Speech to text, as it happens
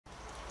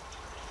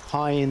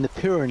High in the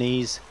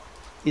Pyrenees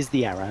is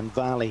the Aran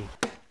Valley.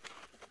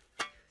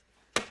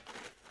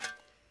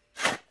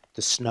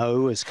 The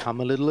snow has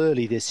come a little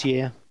early this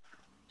year,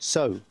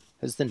 so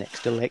has the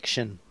next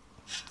election.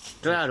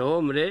 Claro,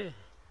 hombre.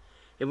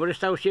 Hemos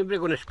estado siempre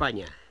con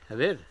España. A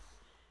ver.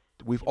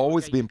 We've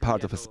always been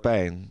part of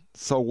Spain,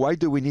 so why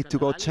do we need to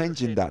go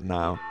changing that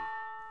now?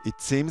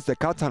 It seems the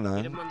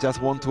Catalan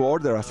just want to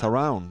order us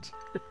around.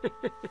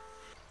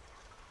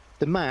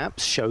 The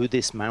maps show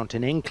this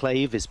mountain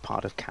enclave is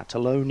part of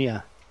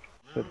Catalonia,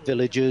 but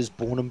villagers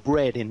born and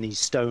bred in these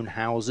stone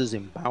houses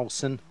in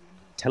Bausen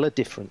tell a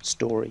different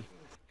story.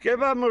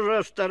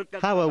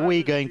 How are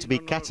we going to be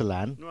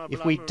Catalan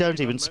if we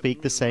don't even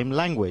speak the same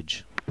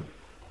language?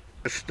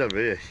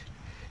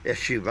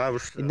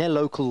 In their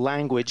local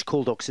language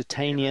called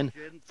Occitanian,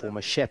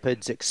 former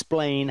shepherds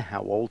explain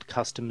how old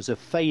customs are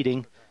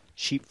fading,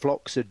 sheep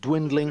flocks are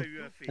dwindling,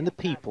 and the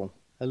people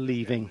are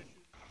leaving.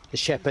 The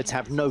shepherds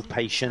have no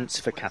patience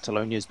for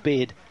Catalonia's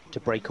bid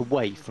to break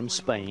away from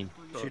Spain.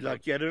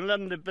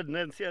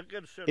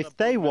 If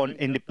they want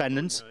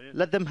independence,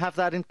 let them have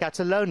that in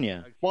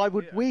Catalonia. Why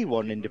would we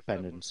want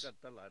independence?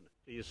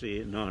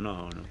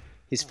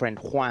 His friend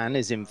Juan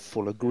is in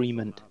full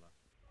agreement.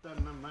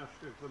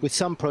 With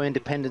some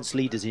pro-independence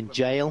leaders in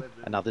jail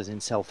and others in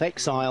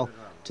self-exile,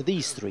 to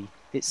these three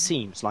it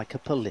seems like a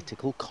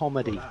political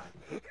comedy.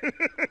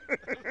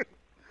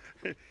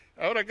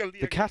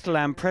 The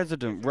Catalan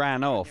president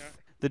ran off.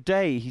 The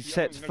day he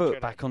sets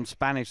foot back on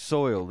Spanish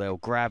soil, they'll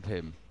grab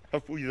him.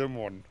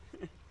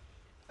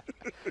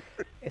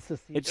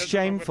 It's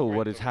shameful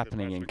what is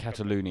happening in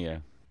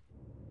Catalonia.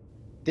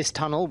 This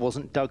tunnel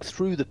wasn't dug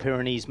through the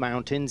Pyrenees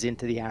mountains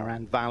into the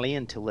Aran Valley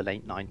until the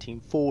late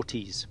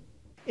 1940s.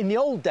 In the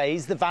old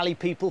days, the valley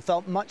people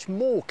felt much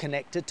more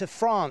connected to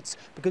France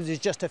because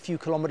it's just a few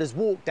kilometres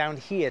walk down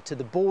here to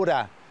the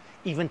border.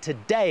 Even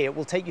today, it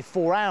will take you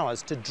 4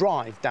 hours to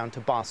drive down to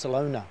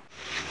Barcelona.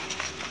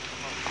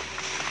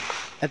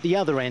 At the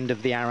other end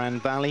of the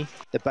Aran Valley,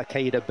 the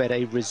Baqueira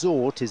Beret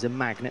resort is a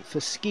magnet for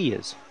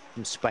skiers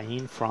from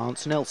Spain,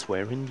 France and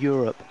elsewhere in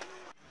Europe.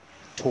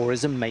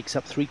 Tourism makes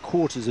up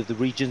 3/4 of the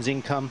region's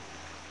income.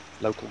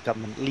 Local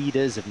government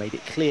leaders have made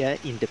it clear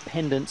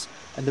independence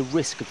and the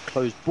risk of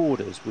closed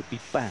borders would be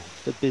bad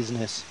for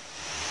business.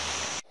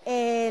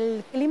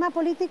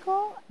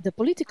 The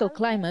political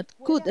climate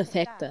could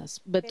affect us,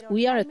 but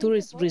we are a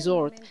tourist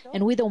resort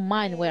and we don't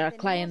mind where our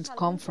clients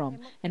come from,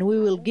 and we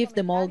will give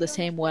them all the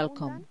same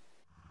welcome.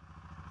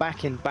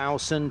 Back in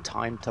Bausen,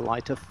 time to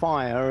light a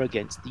fire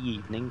against the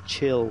evening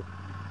chill.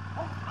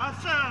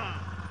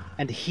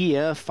 And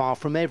here, far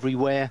from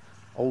everywhere,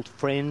 old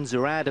friends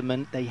are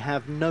adamant they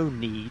have no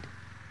need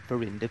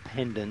for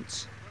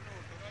independence.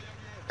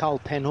 Karl,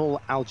 Penhaul,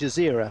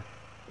 Jazeera,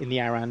 in the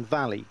Aran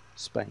Valley,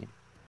 Spain.